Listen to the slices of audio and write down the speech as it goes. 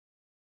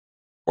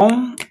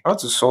How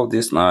to solve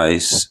this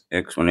nice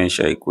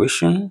exponential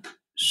equation?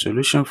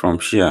 Solution from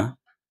here.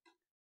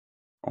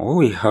 What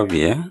we have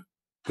here,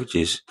 which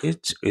is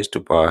 8 raised to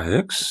power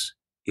x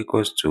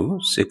equals to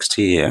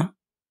 60 here.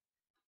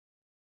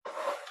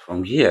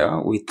 From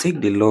here, we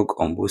take the log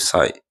on both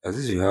sides. As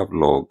this, we have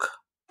log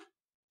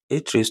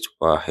 8 raised to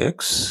power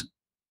x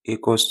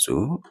equals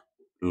to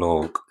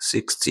log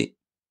 60.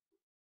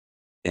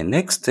 The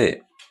next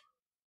step,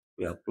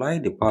 we apply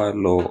the power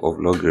law of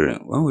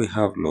logarithm. When we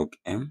have log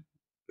m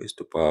raised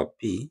to power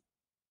p,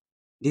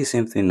 this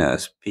same thing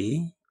as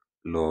p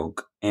log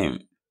m.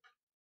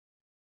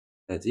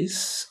 That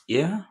is,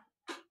 here,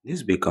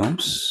 this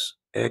becomes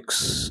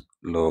x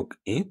log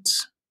 8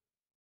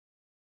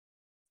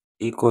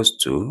 equals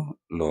to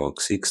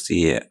log 60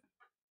 here.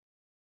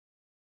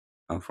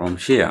 And from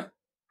here,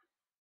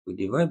 we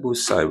divide both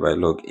sides by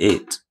log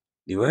 8.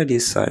 Divide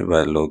this side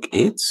by log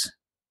 8.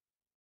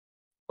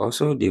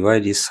 Also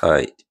divide this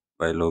side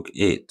by log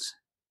 8.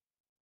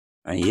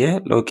 And here,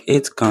 log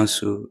 8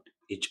 cancel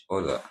each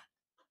other.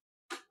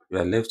 We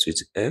are left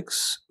with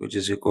x, which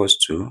is equals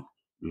to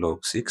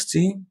log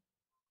 60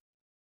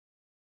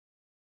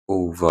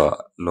 over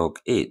log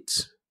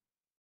 8.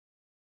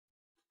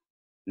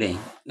 Then,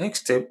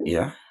 next step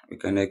here, we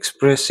can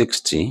express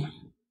 60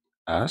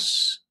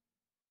 as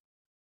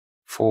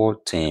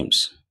 4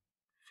 times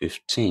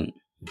 15.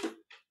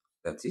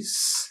 That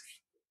is,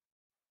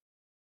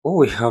 what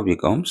we have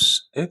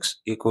becomes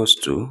x equals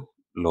to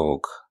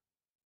log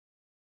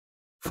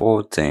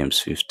 4 times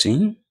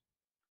 15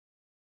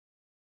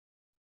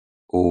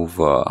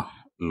 over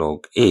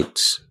log 8.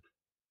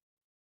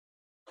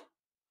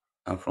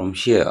 And from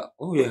here,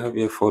 what we have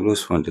here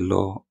follows from the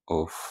law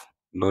of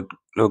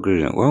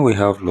logarithm. When we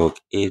have log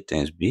a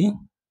times b,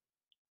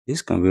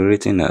 this can be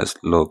written as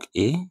log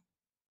a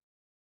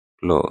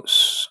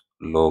plus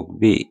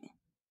log b.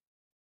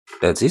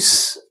 That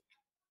is,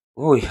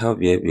 what we have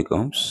here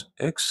becomes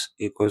x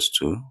equals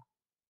to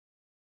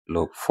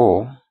log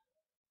 4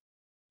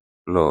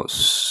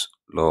 plus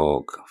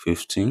log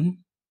 15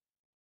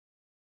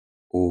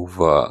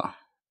 over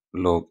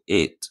log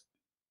 8.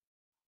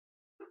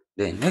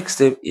 Then next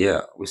step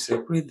here, we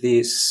separate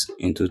this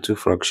into two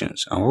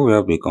fractions, and what we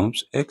have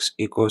becomes x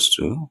equals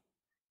to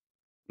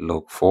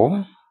log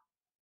 4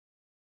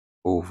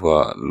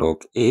 over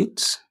log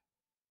 8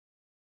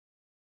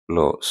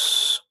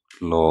 plus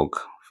log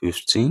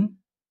 15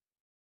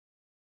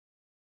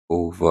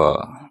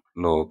 over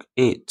log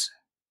 8.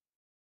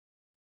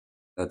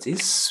 That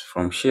is,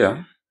 from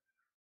here,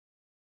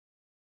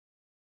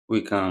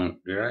 we can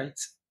write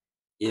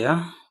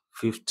here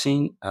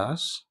 15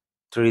 as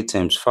 3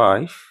 times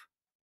 5.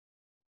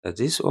 That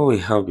is, all we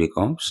have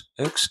becomes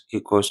x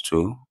equals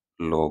to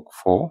log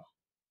 4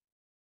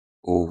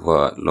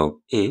 over log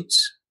 8.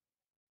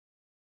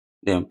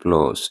 Then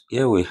plus,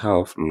 here we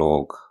have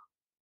log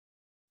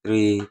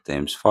 3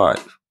 times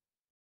 5.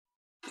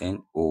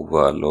 Then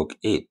over log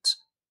 8.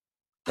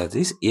 That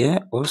is, here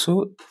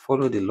also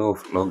follow the law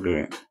of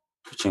logarithm,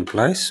 which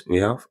implies we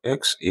have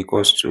x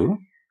equals to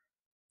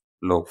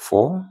log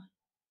 4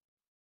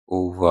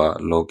 over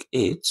log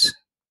 8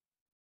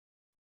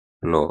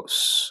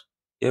 plus,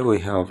 here we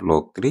have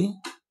log 3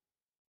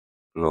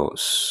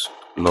 plus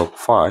log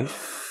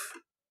 5,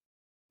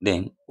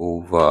 then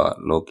over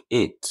log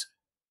 8.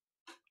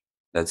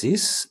 That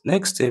is,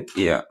 next step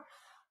here,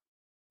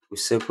 we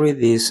separate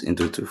this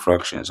into two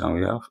fractions, and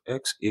we have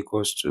x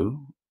equals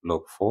to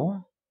log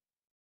 4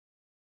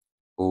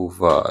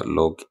 over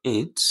log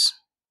 8,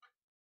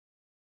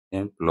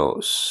 then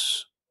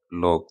plus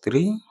log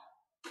 3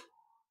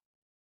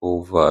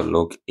 over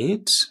log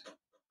 8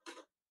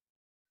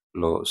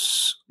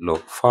 plus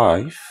log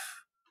 5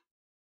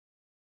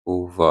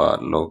 over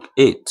log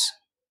 8.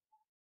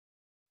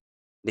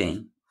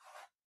 Then,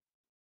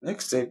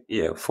 next step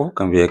here, 4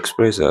 can be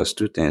expressed as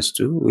 2 times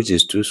 2, which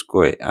is 2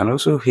 squared, and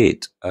also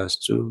 8 as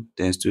 2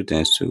 times 2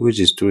 times 2, which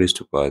is 2 raised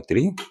to power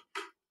 3.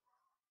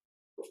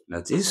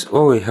 That is,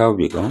 what we have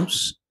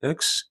becomes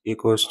x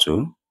equals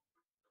to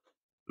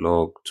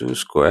log 2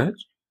 squared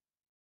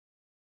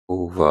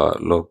over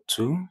log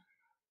 2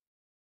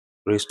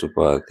 raised to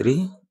power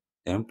 3,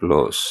 then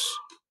plus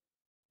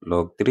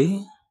log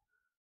 3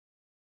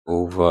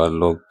 over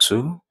log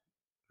 2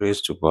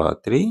 raised to power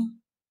 3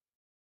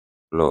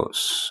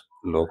 plus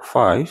log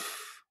 5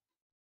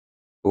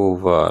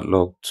 over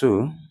log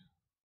 2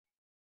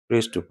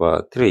 raised to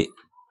power 3.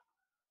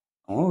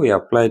 And when we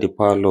apply the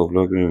power law of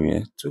logarithm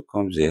here, 2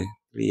 comes here,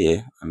 3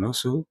 here, and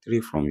also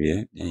 3 from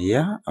here, then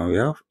here, and we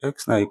have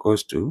x now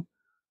equals to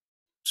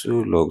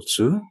 2 log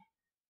 2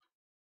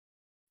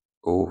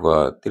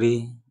 over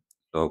 3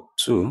 log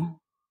 2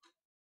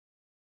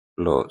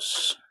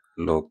 plus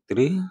log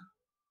 3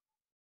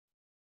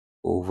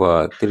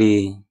 over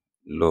 3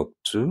 log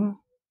 2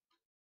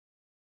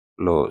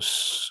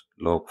 plus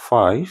log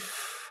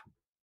 5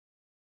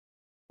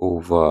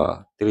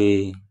 over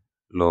 3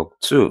 log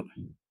 2.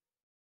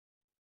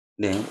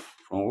 Then,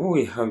 from what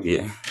we have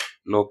here,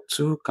 log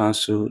 2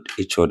 cancelled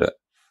each other.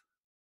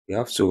 We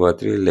have 2 over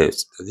 3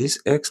 left. This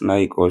x now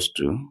equals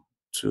to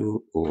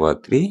 2 over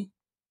 3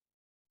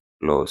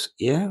 plus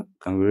here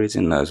can be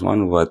written as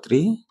 1 over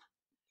 3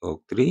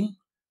 log 3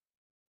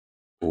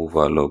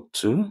 over log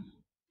 2.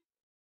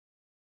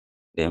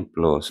 Then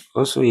plus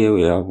also here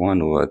we have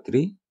 1 over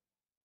 3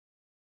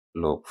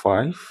 log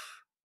 5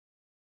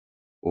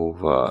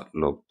 over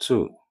log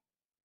 2.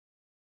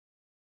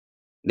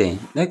 Then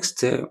next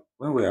step,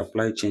 when we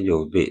apply change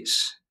of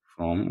base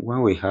from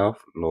when we have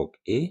log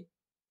A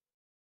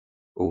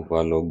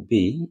over log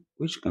B,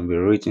 which can be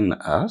written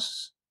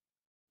as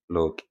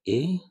log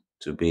A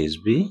to base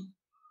B,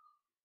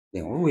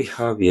 then what we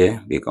have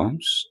here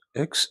becomes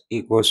x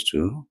equals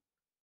to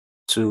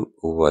 2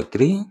 over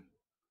 3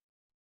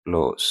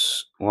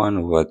 plus 1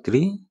 over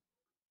 3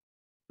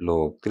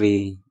 log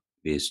 3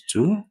 base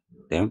 2,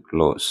 then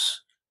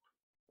plus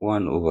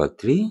 1 over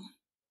 3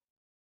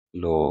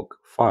 log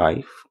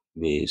 5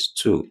 base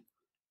 2.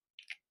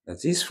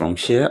 That is, from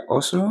here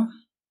also,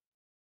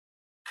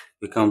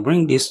 we can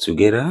bring this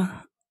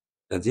together.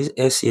 That is,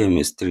 LCM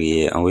is 3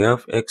 here, and we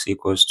have x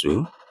equals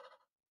to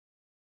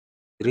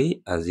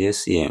 3 as the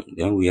LCM.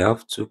 Then we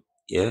have 2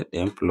 here,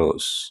 then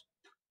plus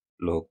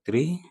log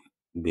 3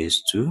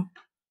 base 2,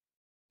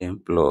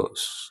 then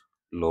plus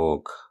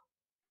log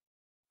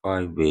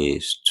 5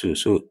 base 2.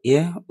 So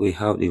here we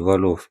have the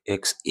value of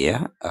x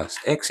here as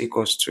x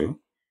equals to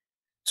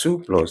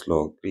 2 plus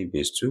log 3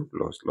 base 2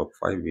 plus log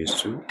 5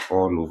 base 2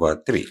 all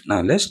over 3.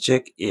 Now let's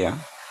check here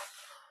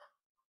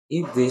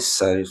if this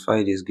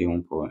satisfies this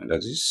given problem. That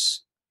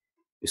is,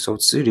 we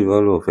substitute the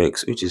value of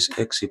x, which is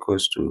x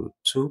equals to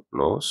 2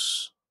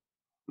 plus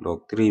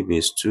log 3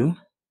 base 2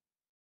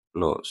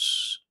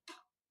 plus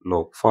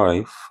log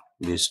 5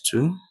 base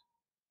 2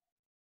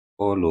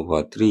 all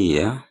over 3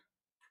 here.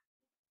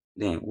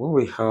 Then what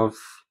we have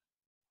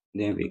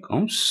then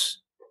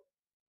becomes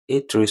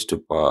 8 raised to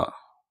power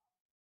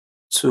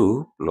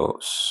 2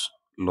 plus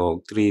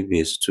log 3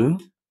 base 2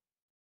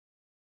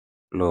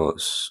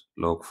 plus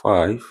log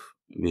 5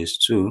 base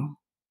 2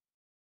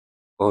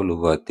 all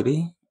over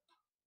 3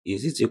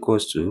 is it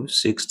equals to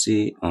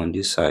 60 on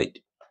this side.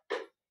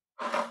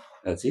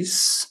 That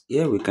is,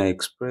 here we can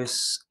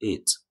express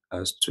 8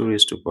 as 2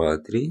 raised to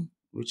power 3,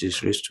 which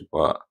is raised to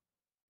power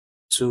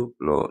 2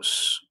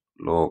 plus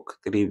log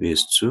 3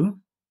 base 2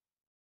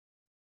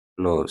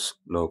 plus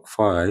log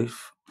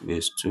 5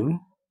 base 2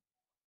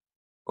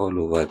 all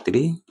over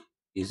 3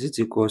 is it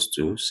equals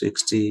to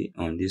 60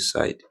 on this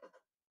side.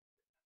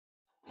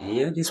 And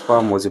here this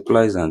power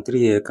multiplies and 3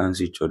 here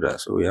cancel each other.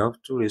 So we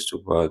have 2 raised to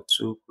power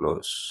 2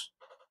 plus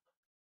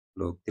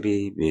log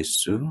 3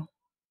 base 2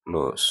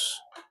 plus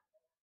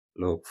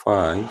log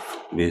 5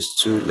 base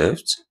 2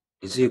 left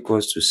is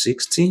equals to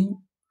 60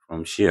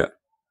 from here.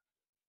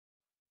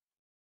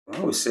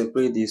 When we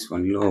separate this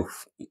from the law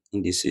of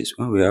indices,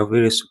 when we have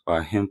a raised to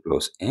power n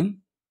plus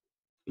n,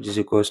 which is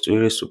equals to a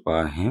raised to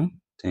power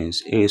n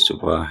times a raised to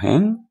power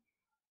n,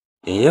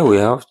 and here we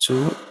have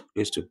 2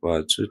 raised to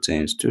power 2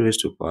 times 2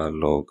 raised to power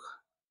log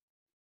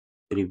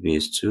 3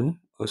 base 2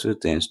 also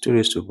times 2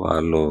 raised to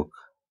power log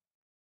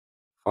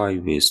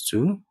 5 base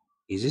 2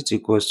 is it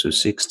equals to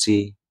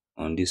 60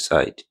 on this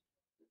side.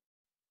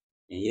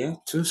 And here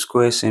 2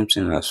 square same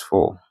thing as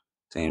 4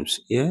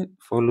 times here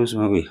follows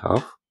when we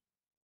have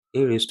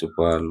a raised to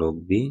power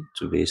log b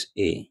to base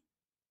a,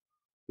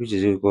 which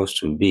is equals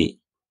to b.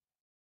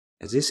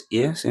 As this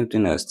here same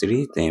thing as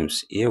 3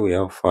 times here we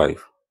have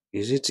 5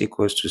 is it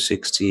equals to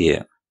 60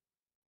 here.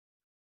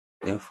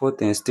 Then 4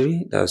 times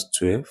 3 that's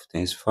 12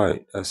 times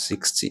 5 that's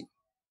 60,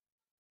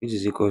 which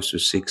is equals to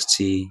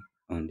 60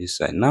 on this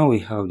side. Now we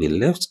have the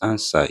left hand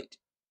side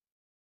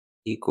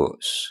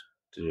equals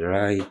to the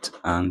right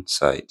hand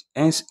side.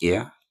 Hence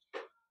here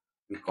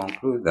we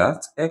conclude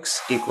that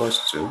x equals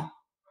to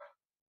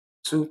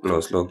 2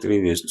 plus log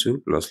 3 base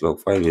 2 plus log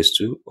 5 base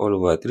 2 all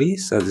over 3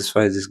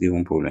 satisfies this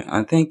given problem.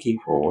 And thank you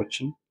for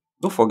watching.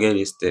 Don't forget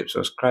this step,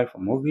 subscribe for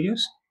more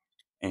videos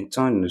and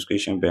turn the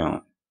notification bell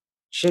on.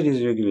 Share this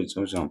video, give it a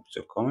thumbs up, put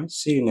your comments.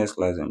 See you next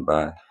class and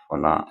bye for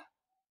now.